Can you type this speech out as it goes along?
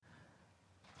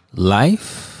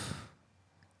Life,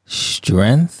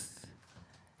 strength,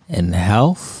 and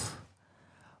health.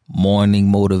 Morning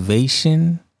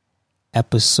motivation,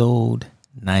 episode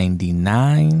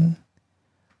 99.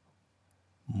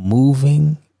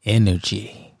 Moving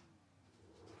energy.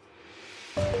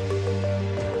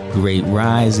 Great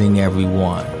rising,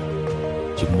 everyone.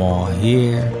 Jamal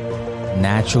here,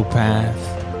 naturopath,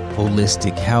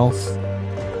 holistic health,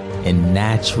 and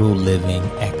natural living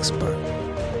expert.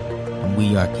 And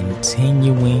we are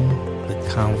continuing the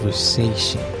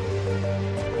conversation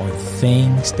on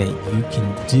things that you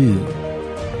can do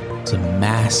to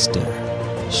master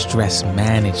stress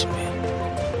management.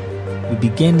 We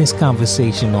began this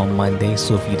conversation on Monday,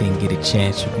 so if you didn't get a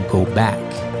chance, you can go back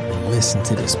and listen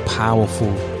to this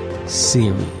powerful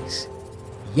series.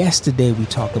 Yesterday, we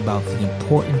talked about the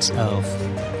importance of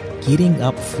getting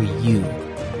up for you,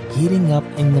 getting up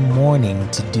in the morning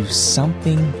to do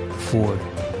something for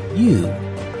you,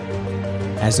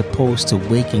 as opposed to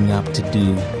waking up to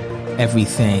do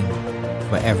everything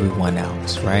for everyone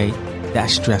else, right?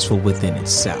 That's stressful within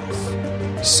itself.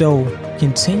 So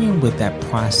continuing with that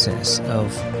process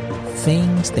of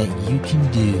things that you can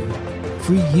do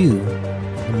for you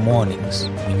in the mornings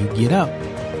when you get up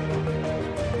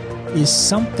is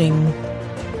something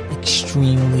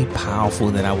extremely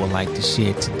powerful that I would like to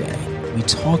share today. We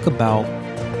talk about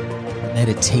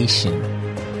meditation.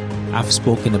 I've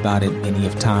spoken about it many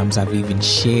of times. I've even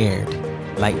shared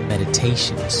light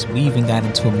meditations. We even got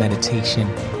into a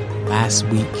meditation last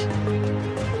week,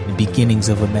 the beginnings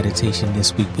of a meditation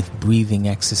this week with breathing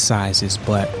exercises.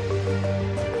 But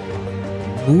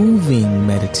moving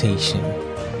meditation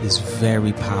is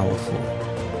very powerful.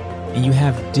 And you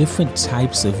have different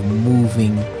types of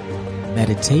moving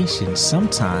meditation.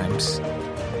 Sometimes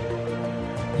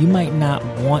you might not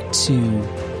want to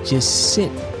just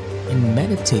sit and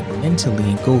meditate mentally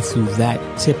and go through that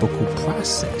typical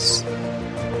process.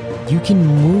 You can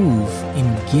move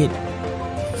and get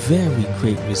very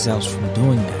great results from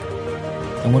doing that.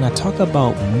 And when I talk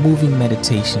about moving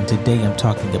meditation today, I'm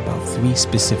talking about three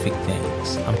specific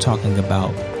things. I'm talking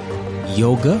about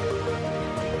yoga,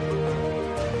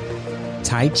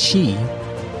 Tai Chi,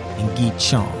 and Gi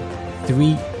Chong.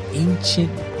 Three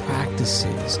ancient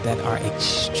practices that are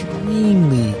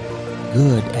extremely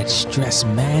good at stress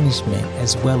management,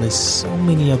 as well as so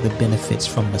many other benefits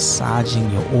from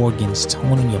massaging your organs,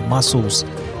 toning your muscles,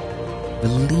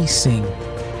 releasing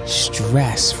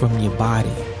stress from your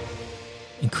body,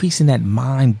 increasing that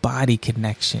mind-body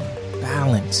connection,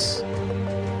 balance,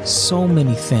 so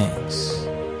many things.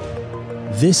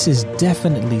 This is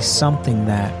definitely something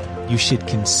that you should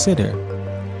consider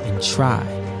and try.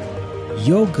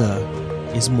 Yoga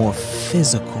is more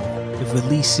physical. It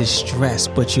releases stress,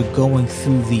 but you're going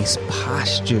through these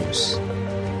postures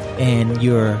and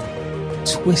you're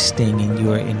twisting and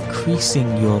you're increasing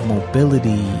your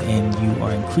mobility and you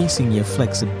are increasing your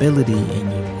flexibility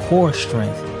and your core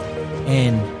strength,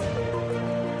 and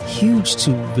huge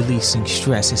to releasing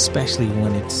stress, especially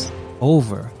when it's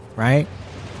over, right?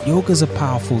 Yoga is a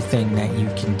powerful thing that you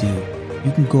can do.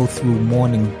 You can go through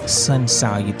morning sun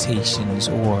salutations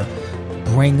or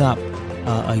bring up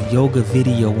a yoga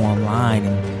video online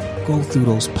and go through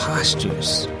those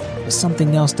postures. But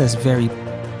something else that's very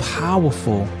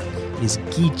powerful is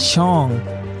Gi Chong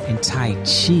and Tai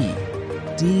Chi.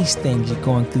 These things, you're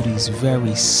going through these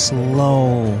very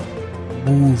slow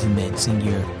movements and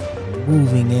you're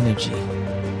moving energy,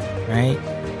 right?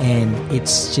 And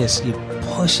it's just, you're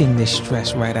pushing the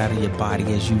stress right out of your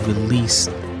body as you release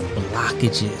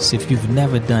blockages. If you've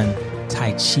never done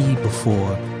Tai Chi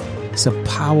before, it's a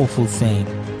powerful thing.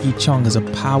 Gi Chong is a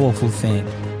powerful thing.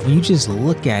 When you just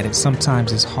look at it,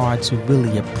 sometimes it's hard to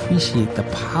really appreciate the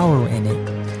power in it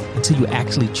until you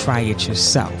actually try it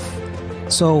yourself.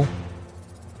 So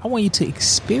I want you to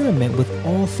experiment with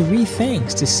all three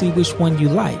things to see which one you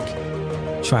like.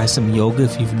 Try some yoga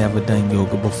if you've never done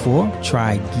yoga before.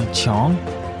 Try Gi Chong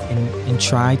and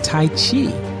try Tai Chi.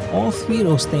 All three of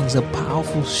those things are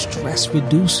powerful stress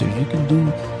reducers. You can do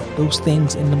those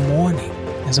things in the morning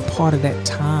as a part of that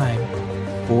time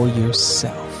for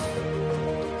yourself.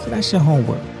 So that's your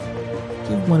homework.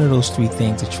 Give one of those three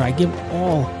things a try. Give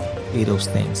all three of those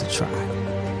things a try.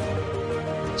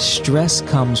 Stress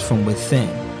comes from within.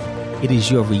 It is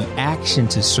your reaction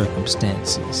to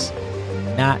circumstances,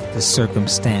 not the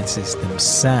circumstances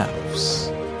themselves.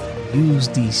 Use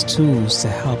these tools to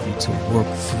help you to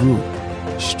work through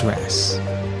stress.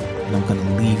 And I'm going to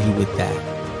leave you with that.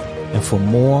 And for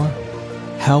more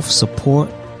health support,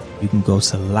 you can go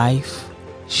to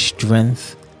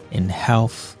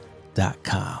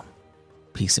lifestrengthandhealth.com.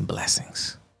 Peace and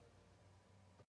blessings.